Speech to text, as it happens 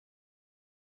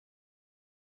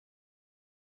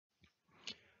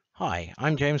Hi,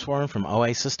 I'm James Warren from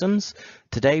OA Systems.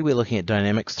 Today we're looking at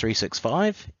Dynamics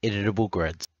 365 Editable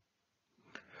Grids.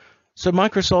 So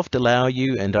Microsoft allow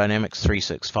you in Dynamics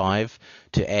 365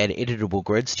 to add editable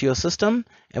grids to your system,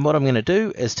 and what I'm going to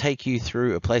do is take you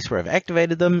through a place where I've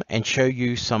activated them and show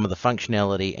you some of the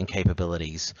functionality and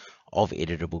capabilities of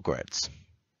editable grids.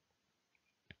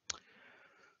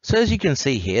 So as you can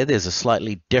see here, there's a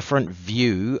slightly different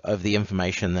view of the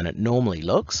information than it normally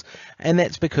looks, and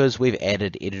that's because we've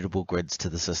added editable grids to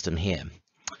the system here.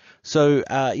 So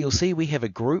you'll see we have a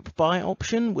group by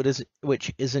option,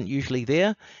 which isn't usually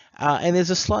there, and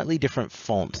there's a slightly different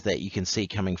font that you can see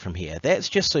coming from here. That's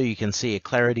just so you can see a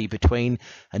clarity between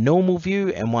a normal view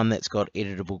and one that's got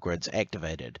editable grids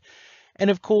activated. And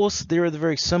of course, there are the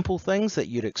very simple things that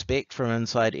you'd expect from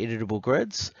inside editable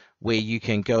grids, where you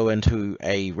can go into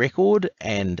a record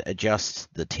and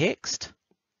adjust the text.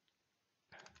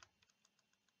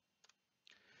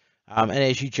 And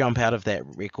as you jump out of that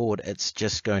record, it's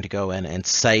just going to go in and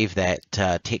save that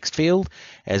text field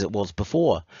as it was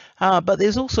before. But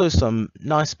there's also some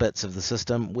nice bits of the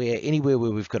system where anywhere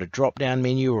where we've got a drop-down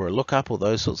menu or a lookup or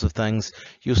those sorts of things,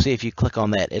 you'll see if you click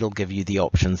on that, it'll give you the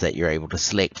options that you're able to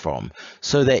select from,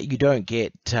 so that you don't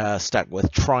get stuck with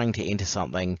trying to enter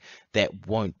something that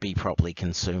won't be properly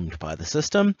consumed by the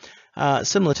system.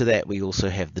 Similar to that, we also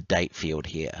have the date field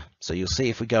here. So you'll see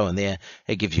if we go in there,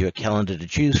 it gives you a calendar to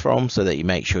choose from so that you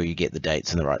make sure you get the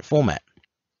dates in the right format.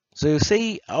 So you'll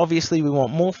see, obviously we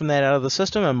want more from that out of the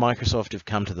system, and Microsoft have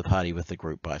come to the party with the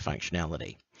group by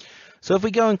functionality. So if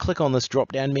we go and click on this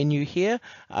drop-down menu here,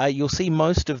 you'll see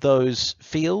most of those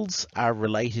fields are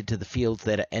related to the fields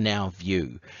that are in our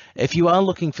view. If you are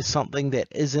looking for something that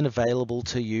isn't available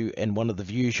to you in one of the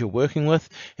views you're working with,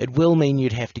 it will mean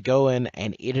you'd have to go in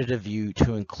and edit a view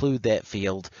to include that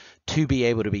field to be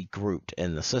able to be grouped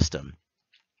in the system.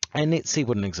 And let's see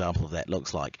what an example of that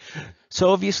looks like.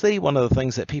 So obviously one of the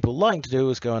things that people like to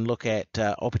do is go and look at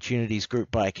opportunities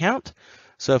grouped by account.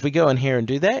 So if we go in here and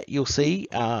do that, you'll see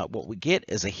what we get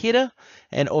is a header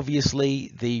and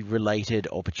obviously the related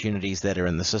opportunities that are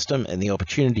in the system in the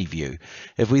opportunity view.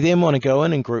 If we then want to go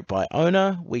in and group by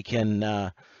owner, we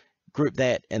can group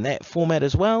that in that format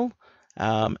as well.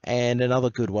 And another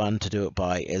good one to do it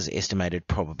by is estimated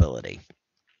probability.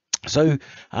 So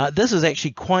this is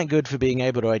actually quite good for being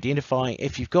able to identify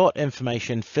if you've got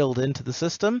information filled into the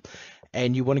system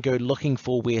and you want to go looking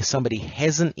for where somebody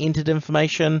hasn't entered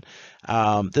information.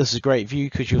 This is a great view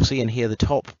because you'll see in here the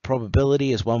top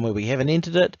probability is one where we haven't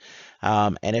entered it.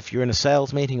 And if you're in a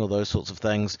sales meeting or those sorts of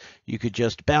things, you could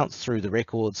just bounce through the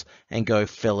records and go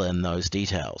fill in those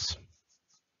details.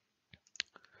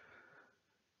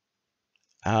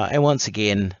 And once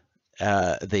again,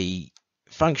 the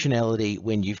functionality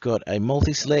when you've got a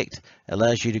multi-select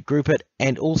allows you to group it,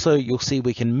 and also you'll see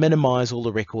we can minimize all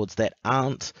the records that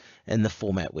aren't in the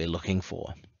format we're looking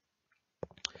for.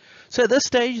 So at this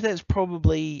stage, that's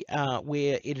probably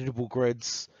where editable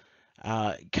grids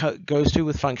goes to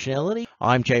with functionality.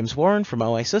 I'm James Warren from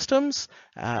OA Systems,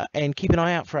 and keep an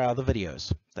eye out for our other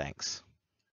videos. Thanks.